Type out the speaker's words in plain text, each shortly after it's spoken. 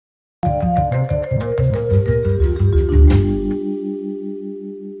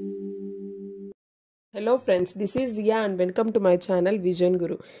Hello friends, this is Zia and welcome to my channel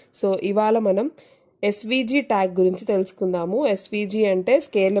visionguru. So ఇవాళ మనం SVG tag గురించి తెలుసుకుందాము. SVG అంటే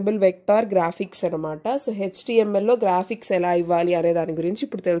స్కేలబుల్ వెక్టార్ గ్రాఫిక్స్ అన్నమాట. సో HTML లో గ్రాఫిక్స్ ఎలా ఇవ్వాలి అనే దాని గురించి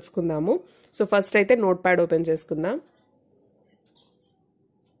ఇప్పుడు తెలుసుకుందాము. సో ఫస్ట్ అయితే నోట్‌ప్యాడ్ ఓపెన్ చేసుకుందాం.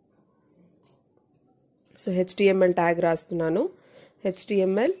 సో HTML ట్యాగ్ రాస్తున్నాను.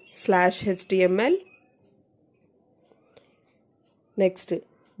 HTML/HTML next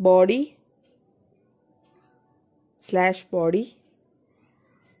body /body.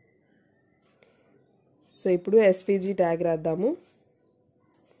 So ఇప్పుడు SVG ట్యాగ్ రాద్దాము.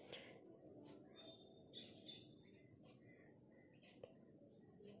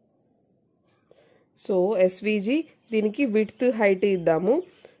 సో SVG దీనికి width height ఇద్దాము.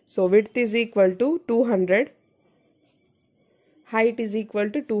 So width is equal to 200, height is equal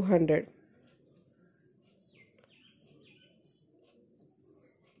to 200.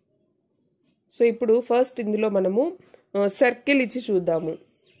 So ఇప్పుడు ఫస్ట్ ఇందులో మనము సర్కిల్ ఇచ్చి చూద్దాము.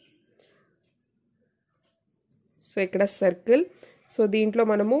 సో ఇక్కడ సర్కిల్, సో దీంట్లో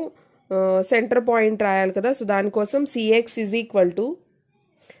మనము సెంటర్ పాయింట్ రాయాలి కదా. సో దానికోసం CX is equal to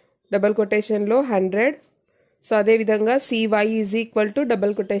double కొటేషన్లో 100. So అదేవిధంగా CY is equal to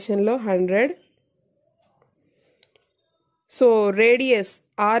double కొటేషన్లో 100. So radius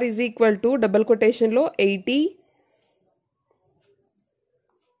R is equal to double కొటేషన్లో 80.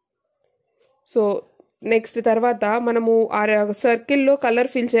 So next తర్వాత మనము ఆ సర్కిల్లో కలర్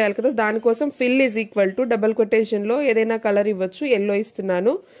ఫిల్ చేయాలి కదా. దానికోసం fill is equal to double కొటేషన్లో ఏదైనా కలర్ ఇవ్వచ్చు. ఎల్లో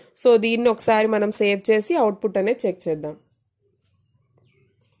ఇస్తున్నాను. సో దీన్ని ఒకసారి మనం సేవ్ చేసి అవుట్పుట్ అనేది చెక్ చేద్దాం.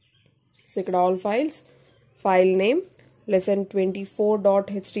 సో ఇక్కడ all files, file name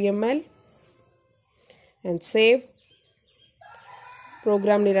lesson24.html and save.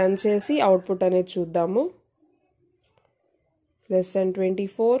 ప్రోగ్రామ్ని రన్ చేసి అవుట్పుట్ అనేది చూద్దాము.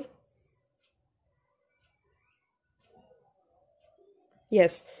 lesson24.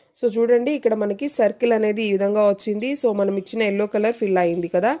 ఎస్, సో చూడండి ఇక్కడ మనకి సర్కిల్ అనేది ఈ విధంగా వచ్చింది. సో మనం ఇచ్చిన ఎల్లో కలర్ ఫిల్ అయింది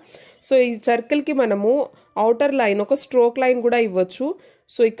కదా. సో ఈ సర్కిల్కి మనము అవుటర్ లైన్, ఒక స్ట్రోక్ లైన్ కూడా ఇవ్వచ్చు.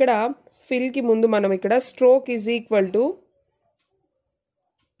 సో ఇక్కడ ఫిల్కి ముందు మనం ఇక్కడ stroke is equal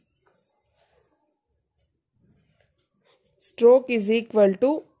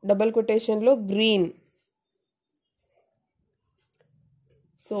to double కొటేషన్లో green.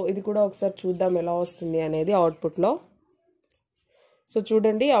 So ఇది కూడా ఒకసారి చూద్దాం ఎలా వస్తుంది అనేది అవుట్పుట్లో. సో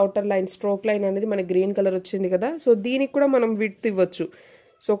చూడండి అవుటర్ లైన్, స్ట్రోక్ లైన్ అనేది మనకి గ్రీన్ కలర్ వచ్చింది కదా. సో దీనికి కూడా మనం విడ్త్ ఇవ్వచ్చు.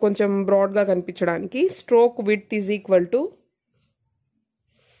 సో కొంచెం బ్రాడ్గా కనిపించడానికి stroke width is equal to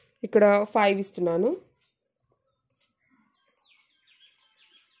ఇక్కడ 5 ఇస్తున్నాను.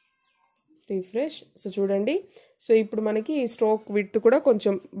 రిఫ్రెష్. సో చూడండి, సో ఇప్పుడు మనకి స్ట్రోక్ విడ్త్ కూడా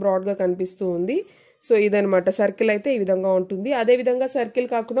కొంచెం బ్రాడ్గా కనిపిస్తూ ఉంది. సో ఇదనమాట సర్కిల్ అయితే ఈ విధంగా ఉంటుంది. అదేవిధంగా సర్కిల్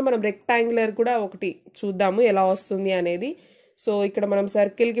కాకుండా మనం రెక్టాంగులర్ కూడా ఒకటి చూద్దాము ఎలా వస్తుంది అనేది. సో ఇక్కడ మనం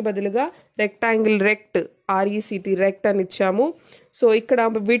సర్కిల్కి బదులుగా రెక్టాంగిల్, RECT రెక్ట్ అని ఇచ్చాము. సో ఇక్కడ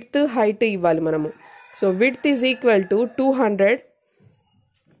విడ్త్ హైట్ ఇవ్వాలి మనము. So width is equal to 200,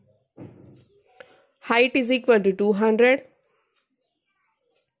 height is equal to 200.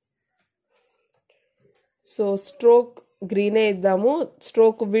 So stroke గ్రీనే ఇద్దాము.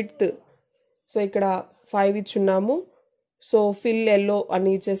 స్ట్రోక్ విడ్త్ సో ఇక్కడ 5 ఇచ్చున్నాము. సో ఫిల్ ఎల్లో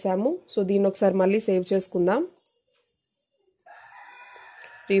అని ఇచ్చేసాము. సో దీన్ని ఒకసారి మళ్ళీ సేవ్ చేసుకుందాం.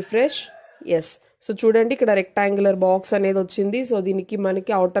 రిఫ్రెష్. ఎస్, సో చూడండి ఇక్కడ రెక్టాంగులర్ బాక్స్ అనేది వచ్చింది. సో దీనికి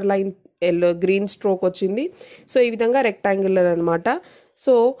మనకి outer line yellow green stroke వచ్చింది. సో ఈ విధంగా రెక్టాంగులర్ అనమాట.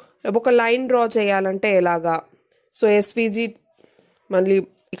 సో ఒక లైన్ డ్రా చేయాలంటే ఎలాగా? సో SVG మళ్ళీ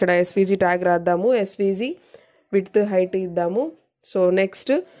ఇక్కడ SVG tag రాద్దాము. SVG width height ఇద్దాము. So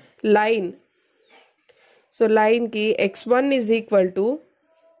next line. సో లైన్కి x1 is equal to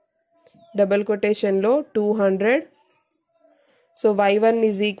double కొటేషన్లో 200. So y1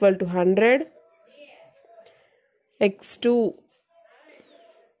 is equal to 100, x2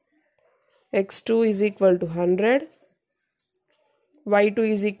 is equal to 100, y2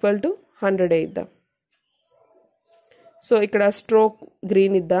 is equal to 100 ఇద్దాం. So ఇక్కడ stroke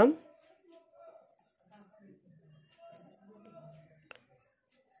green ఇద్దాం.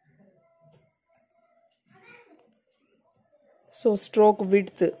 So stroke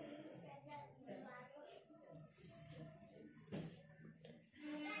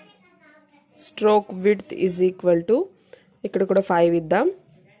width is equal to ఇక్కడ కూడా 5 ఇద్దాం.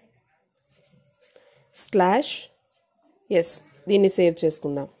 Slash. Yes, దీన్ని save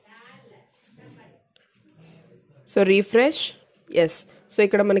చేసుకుందాం. So refresh. Yes, so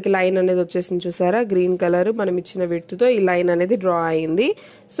ఇక్కడ మనకి లైన్ అనేది వచ్చేసింది చూసారా, గ్రీన్ కలర్ మనం ఇచ్చిన విడ్త్తో ఈ లైన్ అనేది డ్రా అయింది.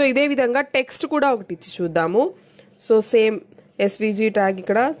 సో ఇదే విధంగా టెక్స్ట్ కూడా ఒకటి ఇచ్చి చూద్దాము. సో సేమ్ SVG ట్యాగ్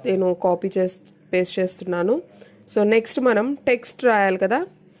ఇక్కడ నేను కాపీ పేస్ట్ చేస్తున్నాను. సో నెక్స్ట్ మనం టెక్స్ట్ రాయాలి కదా.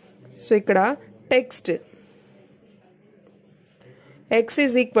 సో ఇక్కడ text x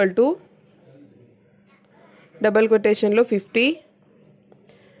is equal to double కొటేషన్లో 50,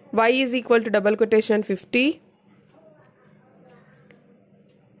 y is equal to double quotation 50.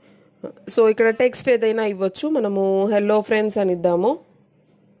 So ఇక్కడ టెక్స్ట్ ఏదైనా ఇవ్వచ్చు, మనము హెల్లో ఫ్రెండ్స్ అని ఇద్దాము.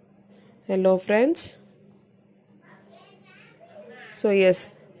 Hello friends. So yes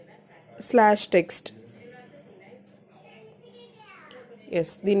slash text.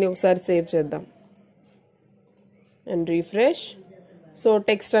 Yes దీన్ని ఒకసారి సేవ్ చేద్దాం అండ్ రీఫ్రెష్. సో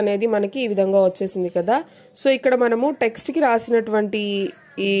టెక్స్ట్ అనేది మనకి ఈ విధంగా వచ్చేసింది కదా. సో ఇక్కడ మనము టెక్స్ట్కి రాసినటువంటి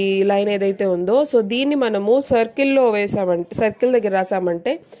ఈ లైన్ ఏదైతే ఉందో సో దీన్ని మనము సర్కిల్లో వేసామంటే, సర్కిల్ దగ్గర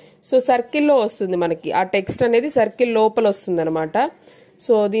రాసామంటే సో సర్కిల్లో వస్తుంది మనకి. ఆ టెక్స్ట్ అనేది సర్కిల్ లోపల వస్తుంది అనమాట.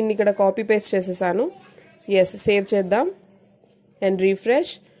 సో దీన్ని ఇక్కడ కాపీ పేస్ట్ చేసేసాను. ఎస్ సేవ్ చేద్దాం అండ్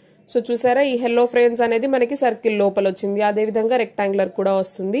రీఫ్రెష్. సో చూసారా ఈ హెల్లో ఫ్రెండ్స్ అనేది మనకి సర్కిల్ లోపల వచ్చింది. అదేవిధంగా రెక్టాంగులర్ కూడా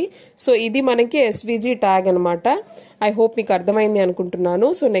వస్తుంది. సో ఇది మనకి ఎస్విజి ట్యాగ్ అనమాట. ఐ హోప్ మీకు అర్థమైంది అనుకుంటున్నాను.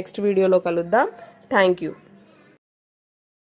 సో నెక్స్ట్ వీడియోలో కలుద్దాం. Thank you.